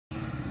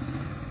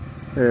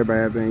Everybody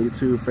out there on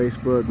YouTube,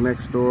 Facebook,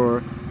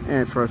 Nextdoor,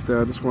 and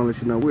Trustel. Just want to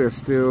let you know we are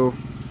still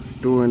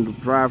doing the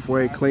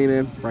driveway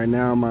cleaning. Right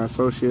now, my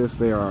associates,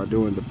 they are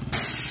doing the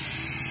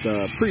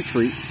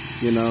pre-treat,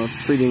 you know,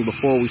 treating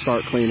before we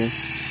start cleaning.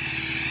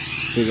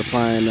 He's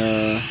applying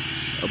a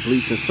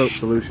bleach and soap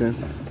solution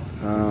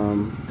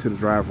to the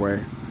driveway,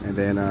 and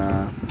then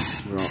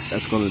you know,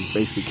 that's going to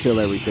basically kill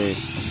everything.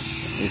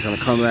 And he's going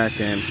to come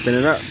back and spin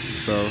it up.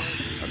 So I'll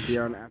see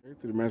y'all after.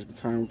 Through the magic of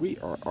time, we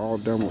are all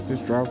done with this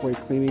driveway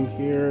cleaning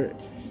here.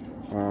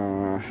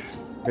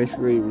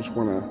 Basically, we just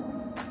want to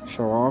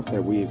show off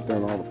that we've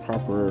done all the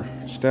proper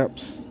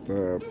steps,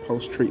 the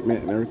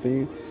post-treatment and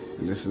everything,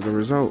 and this is the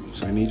result.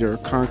 So I need your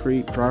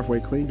concrete driveway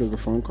clean. Give us a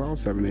phone call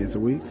 7 days a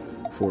week,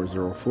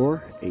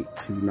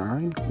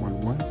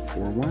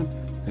 404-829-1141.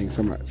 Thanks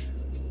so much.